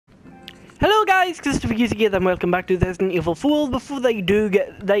guys, Christopher Cusick here, and welcome back to Resident Evil 4. Before they do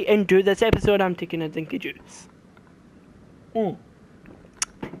get right into this episode, I'm taking a drink of juice.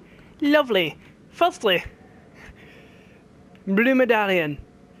 Lovely. Firstly, blue medallion.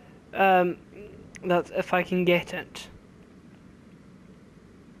 That's if I can get it.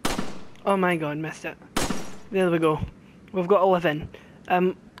 Oh my god, missed it. There we go. We've got 11.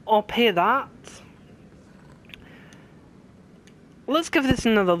 I'll pay that. Let's give this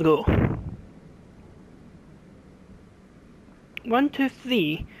another go. 1, 2,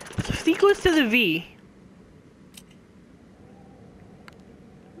 3. So 3 goes to the V.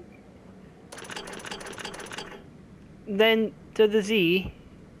 Then to the Z.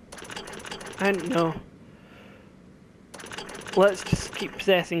 I don't know. Let's just keep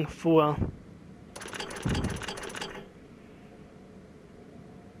pressing 4.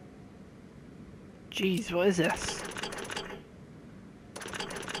 Jeez, what is this?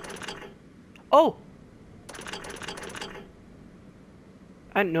 Oh!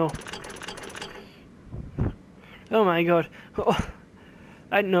 I don't know. Oh my god. Oh,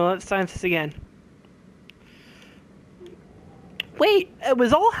 I don't know, let's try this again. Wait, it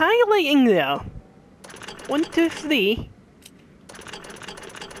was all highlighting there. 1, 2, 3.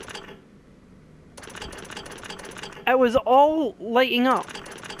 It was all lighting up.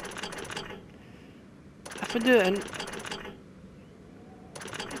 If I do it,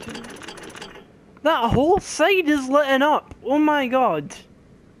 that whole side is lit up. Oh my god.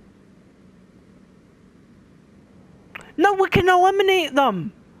 No, we can eliminate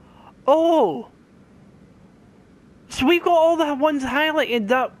them. Oh. So we've got all the ones highlighted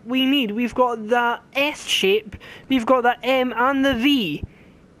that we need. We've got the S shape, we've got the M and the V.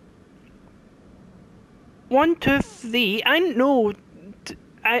 1, 2, 3. I don't know.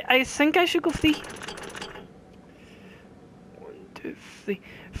 I think I should go 3. 1, 2, 3.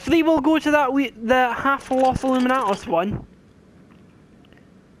 3 will go to that the half Los Illuminatus one.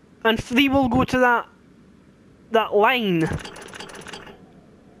 And 3 will go to that line.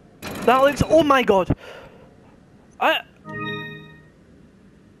 That looks, oh my god.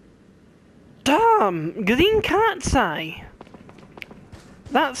 Damn, green cat's eye.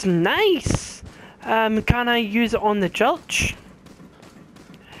 That's nice. Can I use it on the church?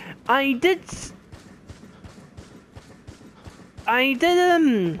 I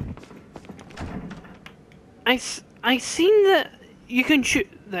seen that you can shoot,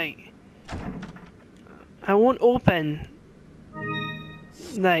 like, I won't open.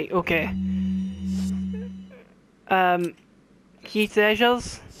 Right, okay. Key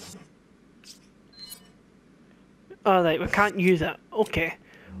treasures. Alright, we can't use it. Okay.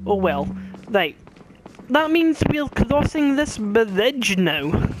 Oh well. Right. That means we're crossing this bridge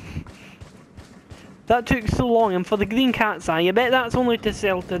now. That took so long, and for the green cat's eye, I bet that's only to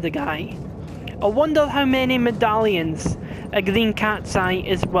sell to the guy. I wonder how many medallions a green cat's eye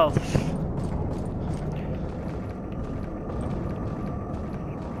is worth.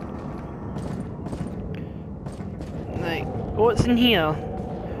 Right, what's in here?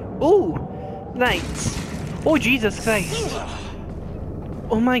 Oh, right. Oh, Jesus Christ.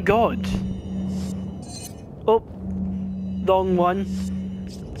 Oh my god. Oh, wrong one.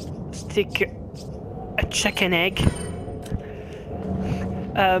 Let's take a chicken egg.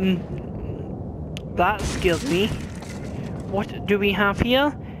 That scared me. What do we have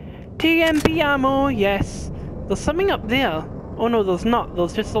here? TMP ammo, yes. There's something up there. Oh no, there's not.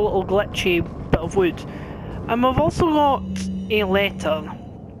 There's just a little glitchy bit of wood. And we've also got a letter,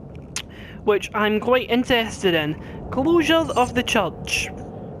 which I'm quite interested in. Closure of the church.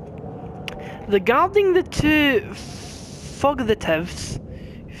 Regarding the two fugitives,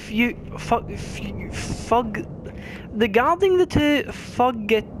 regarding the two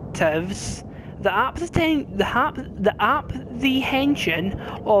fugitives, the apprehension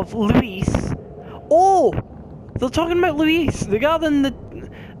of Luis. Oh, they're talking about Luis. Regarding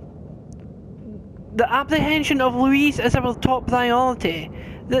the apprehension of Luis is our top priority.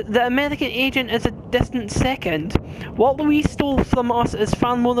 The American agent is a distant second. What Luis stole from us is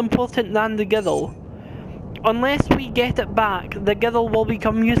far more important than the girl. Unless we get it back, the girl will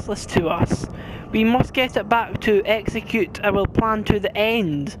become useless to us. We must get it back to execute our plan to the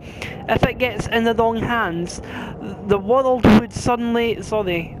end. If it gets in the wrong hands, the world would suddenly...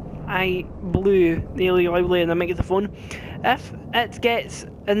 Sorry, I blew really loudly in the microphone. If it gets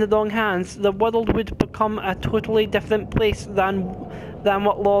in the wrong hands, the world would become a totally different place than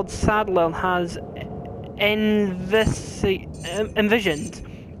what Lord Sadler has envisioned.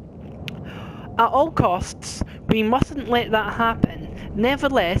 At all costs, we mustn't let that happen.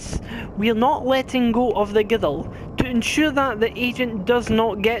 Nevertheless, we're not letting go of the girl. To ensure that the agent does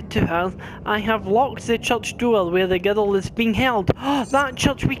not get to her, I have locked the church door where the girl is being held. That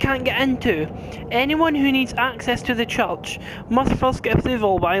church we can't get into. Anyone who needs access to the church must first get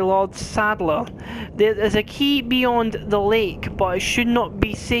approval by Lord Sadler. There is a key beyond the lake, but it should not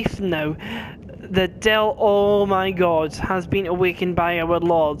be safe now. The Del, oh my god, has been awakened by our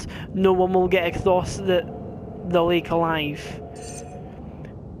Lord. No one will get across the lake alive.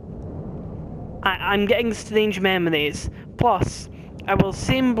 I'm getting strange memories. Plus, our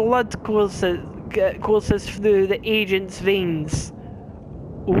same blood courses through the agent's veins.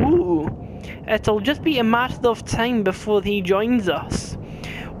 Ooh. It'll just be a matter of time before he joins us.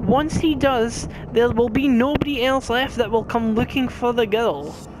 Once he does, there will be nobody else left that will come looking for the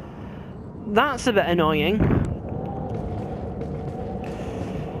girl. That's a bit annoying.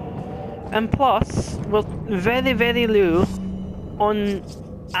 And plus, we're very, very low on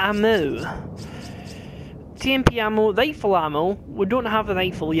ammo. TMP ammo, rifle ammo. We don't have a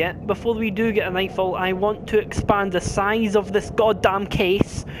rifle yet. Before we do get a rifle, I want to expand the size of this goddamn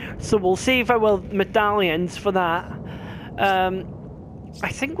case. So we'll save our medallions for that. I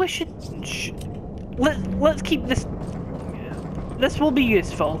think we should... let's keep this... This will be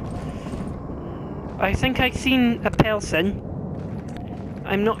useful. I think I've seen a person.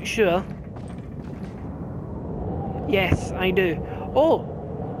 I'm not sure. Yes, I do. Oh!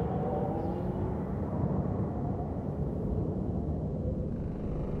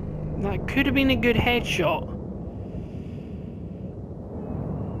 That could have been a good headshot.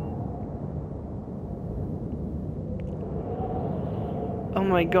 Oh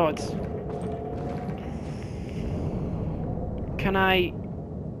my god. Can I...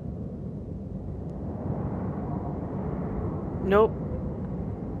 Nope.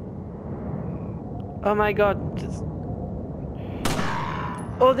 Oh my god.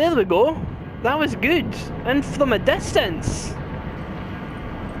 Oh, there we go. That was good. And from a distance.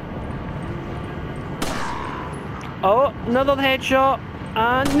 Oh, another headshot.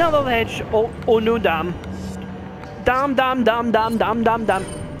 Another headshot. Oh no, damn. Damn. Equip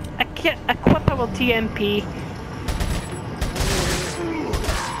our TMP.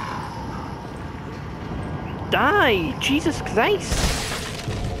 Die! Jesus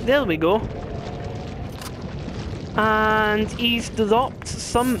Christ! There we go. And he's dropped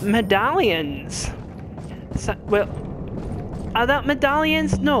some medallions. So, well, are that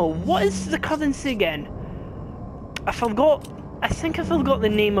medallions? No. What is the currency again? I forgot. I think I forgot the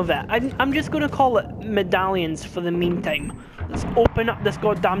name of it. I'm just going to call it medallions for the meantime. Let's open up this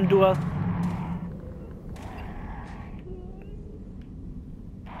goddamn door.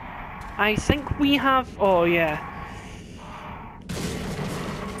 I think we have... Oh, yeah.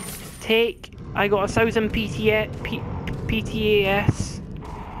 Take... I got 1,000 PTAS.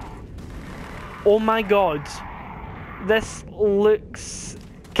 Oh my god. This looks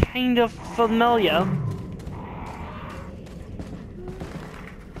kind of familiar.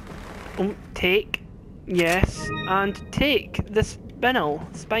 Oh, take. Yes. And take the spinal.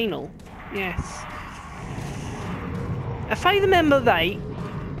 Yes. If I remember right...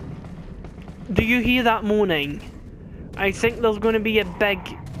 Do you hear that moaning? I think there's going to be a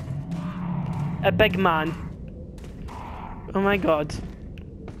big man. Oh my god.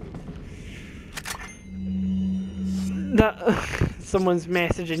 That someone's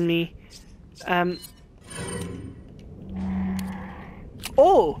messaging me.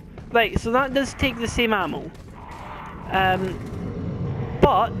 Oh, right. So that does take the same ammo.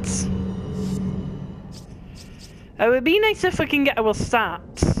 But it would be nice if we can get our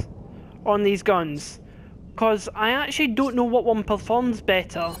stats on these guns, because I actually don't know what one performs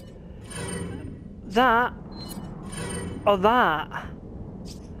better. That or that.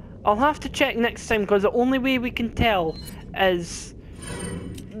 I'll have to check next time, because the only way we can tell is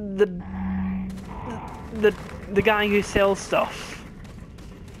the guy who sells stuff.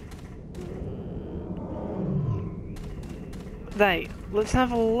 Right, let's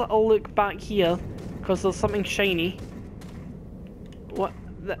have a little look back here, because there's something shiny. What?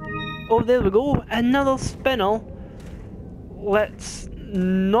 Oh, there we go. Another spinel. Let's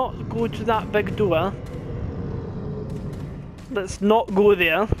not go to that big door. Let's not go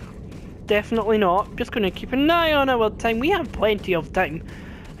there. Definitely not. Just going to keep an eye on our time. We have plenty of time.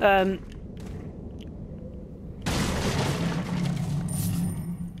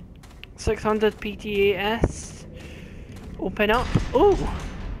 600 PTAS. Open up. Oh!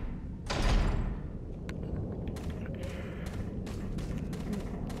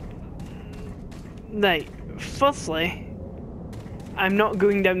 Right, firstly, I'm not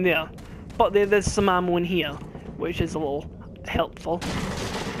going down there, but there's some ammo in here, which is a little helpful.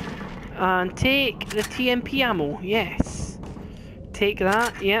 And take the TMP ammo, yes. Take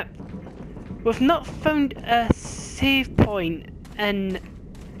that, yep. We've not found a save point in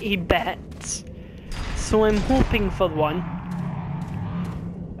a bit, so I'm hoping for one.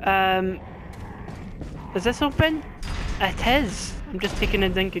 Is this open? It is. I'm just taking a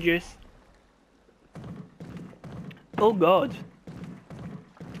drink of juice. Oh god.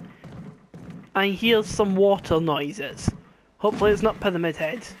 I hear some water noises. Hopefully it's not Pyramid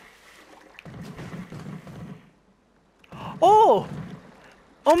Head. Oh!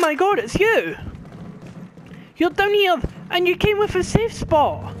 Oh my god, it's you! You're down here, and you came with a safe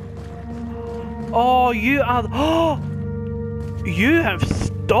spot! Oh, you are... Oh! You have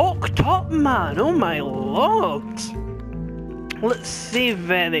stocked up, man! Oh my lord! Let's save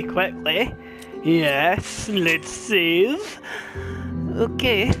very quickly. Yes, let's save.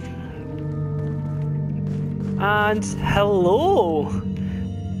 Okay. And hello!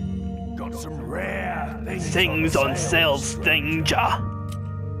 Got some rare Things on sale, Stinger.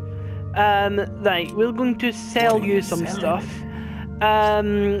 Right, we're going to sell you some stuff.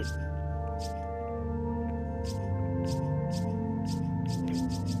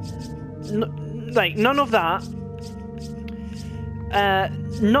 Right, none of that.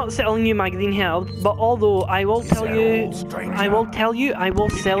 Not selling you my green herb, but although I will tell you, I will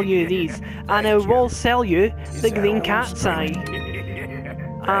sell you these, and I will sell you the green cat's eye.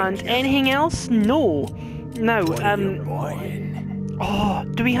 And anything else? No. Now, oh,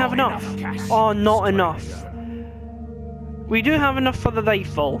 do we have enough? Oh, not enough. We do have enough for the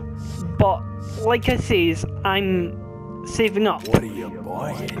rifle, but like I says, I'm saving up. What are you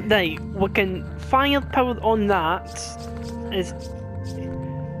buying? Right, we can firepower on that is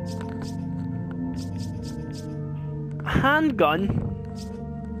handgun.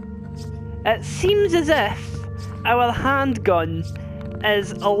 It seems as if our handgun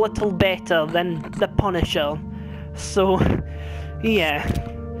is a little better than the Punisher, so yeah,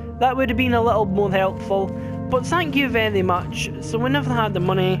 that would have been a little more helpful, but thank you very much. So we never had the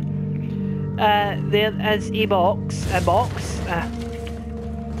money. There is a box,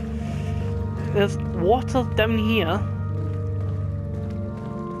 there's water down here,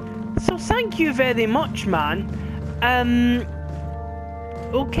 so thank you very much, man.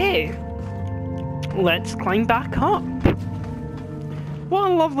 Okay, let's climb back up. What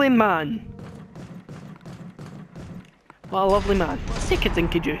a lovely man. What a lovely man. Let's take a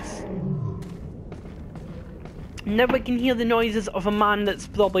drink of juice. Now we can hear the noises of a man that's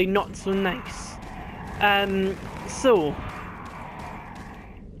probably not so nice. So.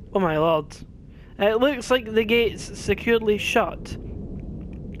 Oh my lord. It looks like the gate's securely shut.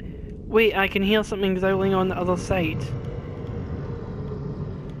 Wait, I can hear something growling on the other side.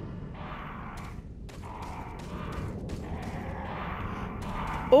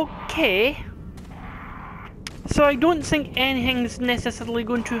 Okay. So I don't think anything's necessarily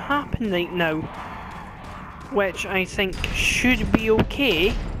going to happen right now, which I think should be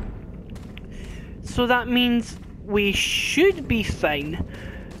okay. So that means we should be fine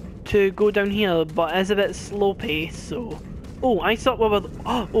to go down here, but it's a bit slow pace, so... Oh, I thought we were...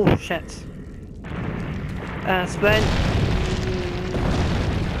 Oh shit. Sprint.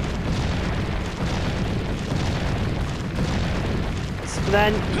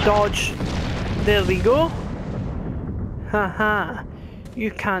 Sprint, dodge. There we go. Haha,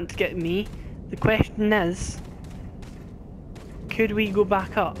 you can't get me. The question is, could we go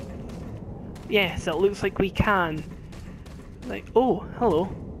back up? Yes, it looks like we can. Like, oh, hello.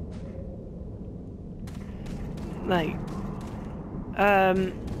 Right. Are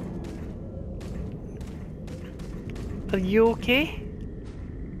you okay?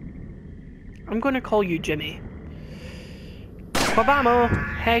 I'm gonna call you Jimmy. Babamo!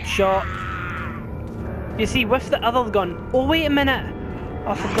 Headshot. You see, with the other gun... Oh, wait a minute!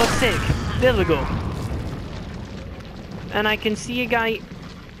 Oh, for God's sake. There we go. And I can see a guy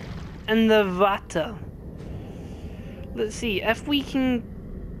in the water. Let's see, if we can...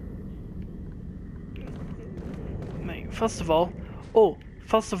 Right, first of all,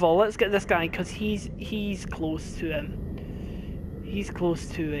 let's get this guy, because he's close to him. He's close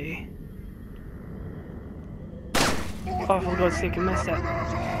to a... Oh, for God's sake, I missed it.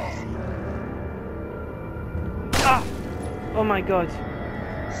 Ah! Oh my god.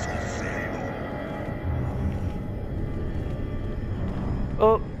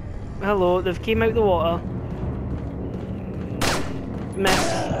 Oh, hello, they've came out the water.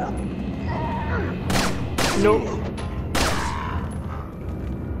 Miss. Nope.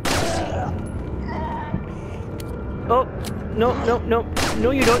 Oh, no, no, no.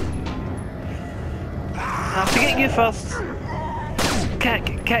 No, you don't. I have to get you first. Kick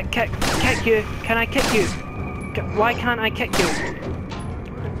you. Can I kick you? Why can't I kick you?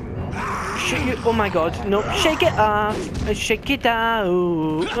 Shoot you. Oh my god. No. Shake it off. Shake it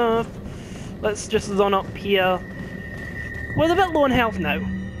off. Let's just run up here. We're a bit low on health now.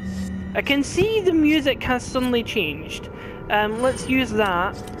 I can see the music has suddenly changed. Let's use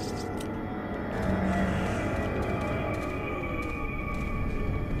that.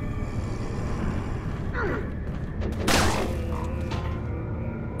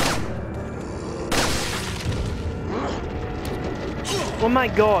 Oh my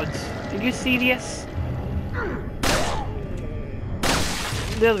god, are you serious?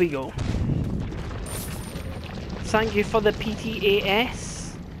 There we go. Thank you for the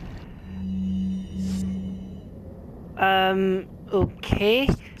PTAS. Okay.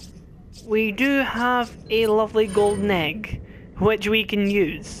 We do have a lovely golden egg, which we can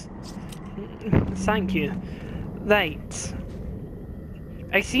use. Thank you. Right.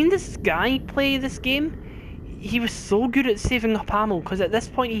 I seen this guy play this game. He was so good at saving up ammo, because at this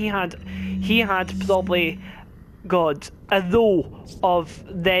point he had probably, God, a row of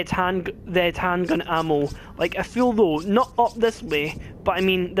dead handgun ammo, like a full row, not up this way, but I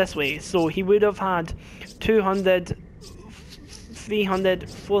mean this way. So he would have had 200, 300,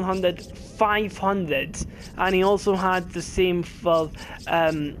 400, 500, and he also had the same for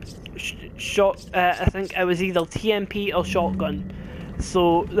shot. I think it was either TMP or shotgun.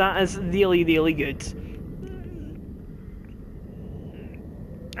 So that is really, really good.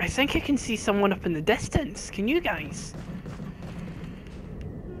 I think I can see someone up in the distance. Can you guys?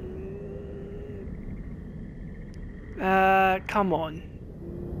 Come on.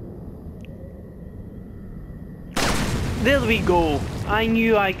 There we go. I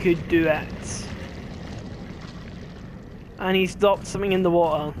knew I could do it. And he's dropped something in the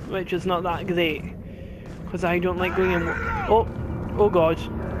water, which is not that great. Because I don't like going in water. Oh god.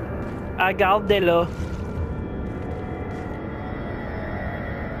 Agardelo.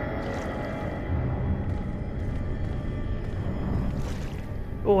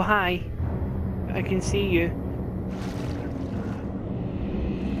 Oh, hi. I can see you.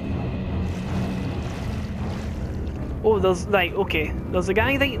 Oh, there's... Right, okay. There's a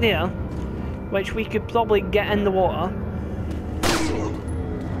guy right there, which we could probably get in the water.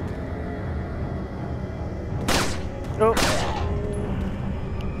 Oh.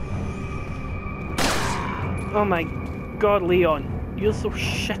 Oh my god, Leon. You're so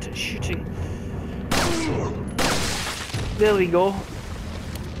shit at shooting. There we go.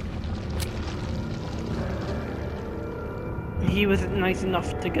 He wasn't nice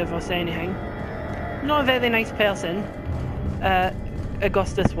enough to give us anything. Not a very nice person,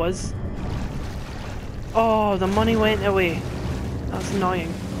 Augustus was. Oh, the money went away. That's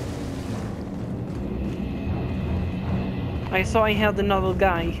annoying. I thought I heard another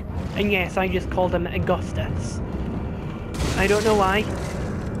guy, and yes, I just called him Augustus. I don't know why.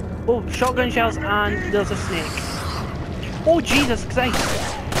 Oh, shotgun shells, and there's a snake. Oh, Jesus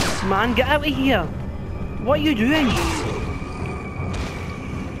Christ! Man, get out of here! What are you doing?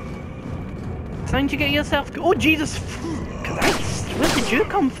 Trying to get yourself... Oh, Jesus Christ! Where did you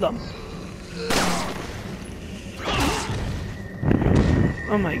come from?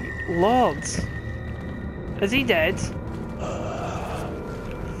 Oh my lord. Is he dead?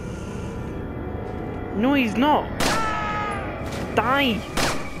 No, he's not. Die,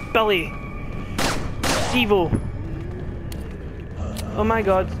 Billy. Stevo. Oh my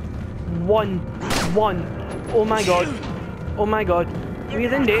god. One. Oh my god. Oh my god.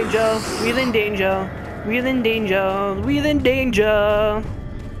 We're in danger. We're in danger. We're in danger. We're in danger.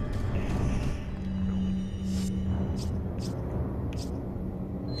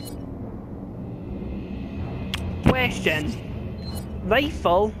 Question.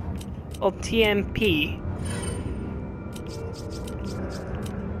 Rifle or TMP?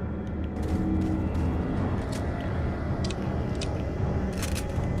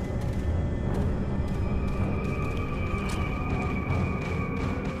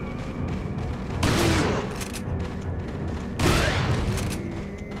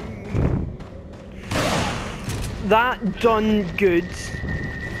 That done good.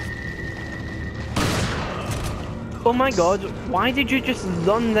 Oh my god, why did you just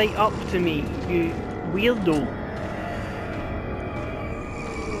run right up to me, you weirdo?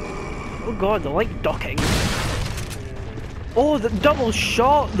 Oh god, I like ducking. Oh, the double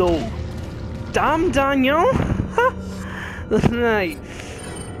shot though. Damn, Daniel. Right.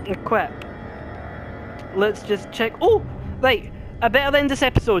 Equip. Let's just check. Oh, right. I better end this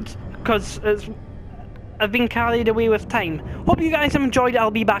episode, because I've been carried away with time. Hope you guys have enjoyed it.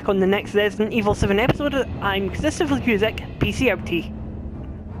 I'll be back on the next Resident Evil 7 episode. I'm Christopher Cusick. PC out.